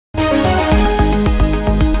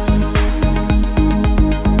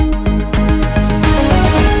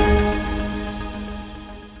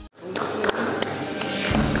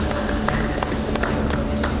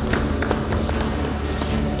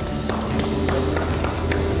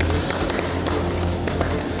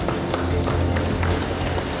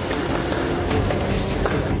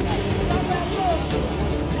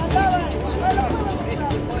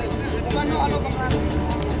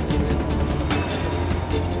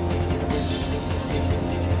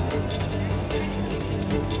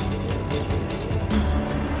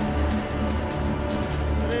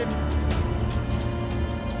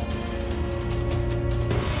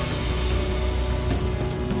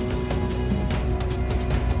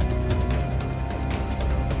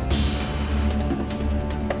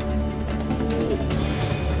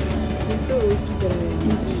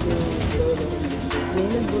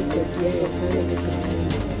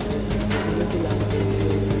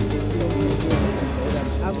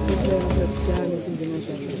Message देना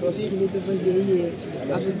चाहते हैं। उसके लिए तो बस यही है,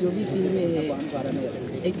 आप लोग जो भी फील्ड में है,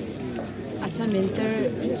 एक अच्छा मेंटर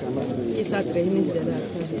के साथ रहने से ज़्यादा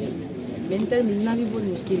अच्छा है। मेंटर मिलना भी बहुत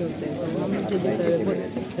मुश्किल होता है सर। हम लोग जो सर बहुत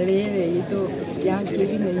रेयर है, ये तो यहाँ के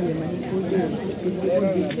भी नहीं है, मणिपुर के बिल्कुल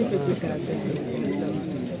दिल से प्रैक्टिस कराते हैं।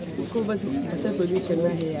 उसको बस अच्छा प्रोड्यूस करना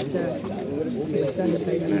है, अच्छा बच्चा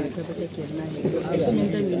निकालना है, अच्छा बच्चा खेलना है। तो ऐसे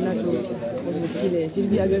मेंटर मिलना तो बहुत मुश्किल है। फिर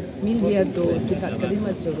भी अगर मिल गया तो उसके साथ कभी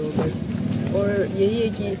मत छोड़ो बस। और यही है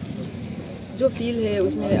कि जो फील है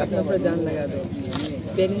उसमें अपना पूरा जान लगा दो।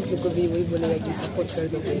 पेरेंट्स लोग को भी वही बोलेगा कि सपोर्ट कर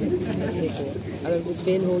दो बच्चे को। अगर कुछ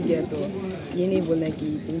फेल हो गया तो ये नहीं बोलना कि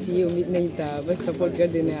तुमसे ये उम्मीद नहीं था, बस सपोर्ट कर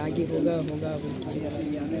देना, आगे होगा होगा।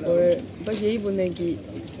 और बस यही बोलना है कि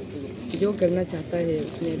जो करना चाहता है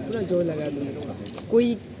उसमें पूरा जोर लगा दो। कोई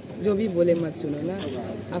जो भी बोले मत सुनो ना।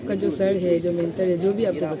 आपका जो सर है, जो मेंटर है, जो भी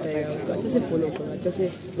आपको बताएगा उसको अच्छे से फॉलो करो, अच्छे से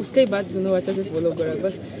उसका ही बात सुनो, अच्छे से फॉलो करो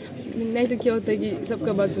बस। नहीं तो क्या होता है कि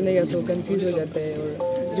सबका बात सुनेगा तो कंफ्यूज हो जाता है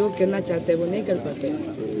और जो करना चाहते हैं वो नहीं कर पाते।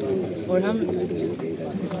 और हम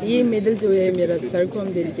ये मेडल जो है मेरा सर को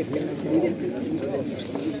हम डेडिकेट करना चाहिए।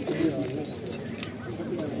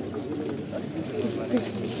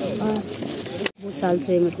 बहुत साल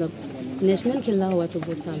से मतलब नेशनल खेला हुआ तो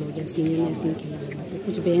बहुत साल हो गया, सीनियर नेशनल खेला हुआ। तो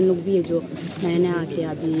कुछ बहन लोग भी है जो नया नया आके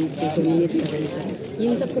अभी डोमिनेट कर रही है।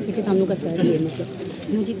 इन सब का पीछे तो हम लोग का सर ही है। मतलब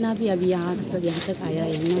हम जितना भी अभी यहाँ तक आया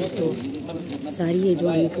है ना, तो सारी है जो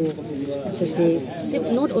हमको अच्छे से सिर्फ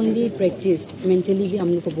नॉट ओनली प्रैक्टिस, मेंटली भी हम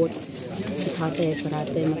लोग को बहुत सिखाता है,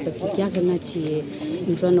 पढ़ाता है। मतलब कि क्या करना चाहिए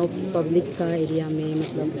इन फ्रंट ऑफ पब्लिक का एरिया में,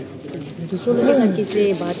 मतलब दूसरों लोगों के साथ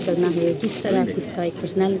कैसे बात करना है, किस तरह खुद का एक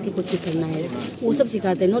पर्सनालिटी को ठीक करना है, वो सब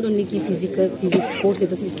सिखाते हैं। नॉट ओनली कि फिजिक्स स्पोर्ट्स है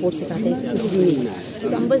तो सिर्फ स्पोर्ट्स सिखाते हैं, कुछ भी नहीं।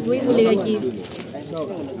 तो हम बस वही बोलेगा कि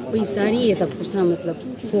वही सारी है सब कुछ ना, मतलब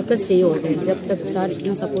फोकस चाहिए होता है। जब तक सर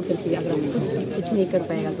इतना सपोर्ट करके भी अगर हम कुछ नहीं कर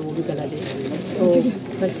पाएगा तो वो भी गलत है। तो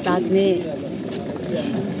बस साथ में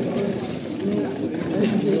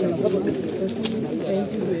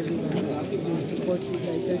स्पोर्ट्स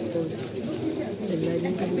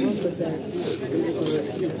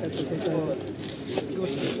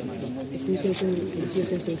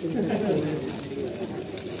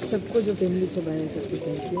सबको जो फैमिली सब आया सबको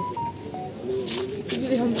थैंक यू।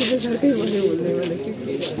 हम किसी सर के बोलने वाले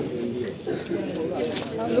क्योंकि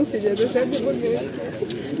हम लोग से ज़्यादा सर ने बोल गए।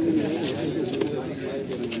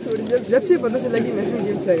 थोड़ी जब से पता चला कि नेशनल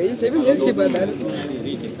गेम्स आ गई, सही में जब से पता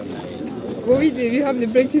कोविड में भी हमने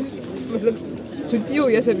प्रैक्टिस मतलब छुट्टी हो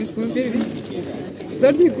गया सब स्कूल पे भी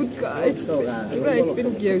सर ने खुद का पूरा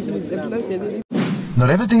एक्सप्लेन किया अपना salary. Not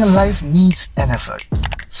everything in life needs an effort.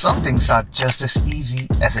 Some things are just as easy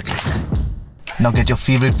as a click. Now get your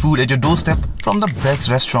favorite food at your doorstep from the best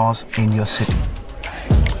restaurants in your city.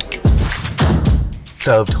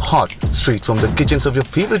 Served hot, straight from the kitchens of your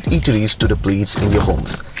favorite eateries to the plates in your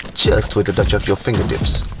homes, just with a touch of your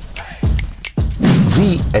fingertips. We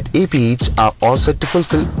at AP Eats are all set to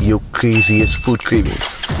fulfill your craziest food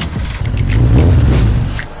cravings.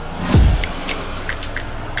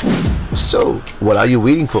 So, what are you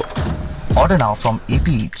waiting for? Order now from AP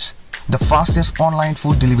Eats, the fastest online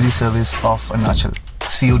food delivery service of Arunachal.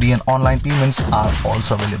 COD and online payments are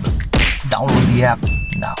also available. Download the app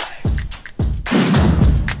now.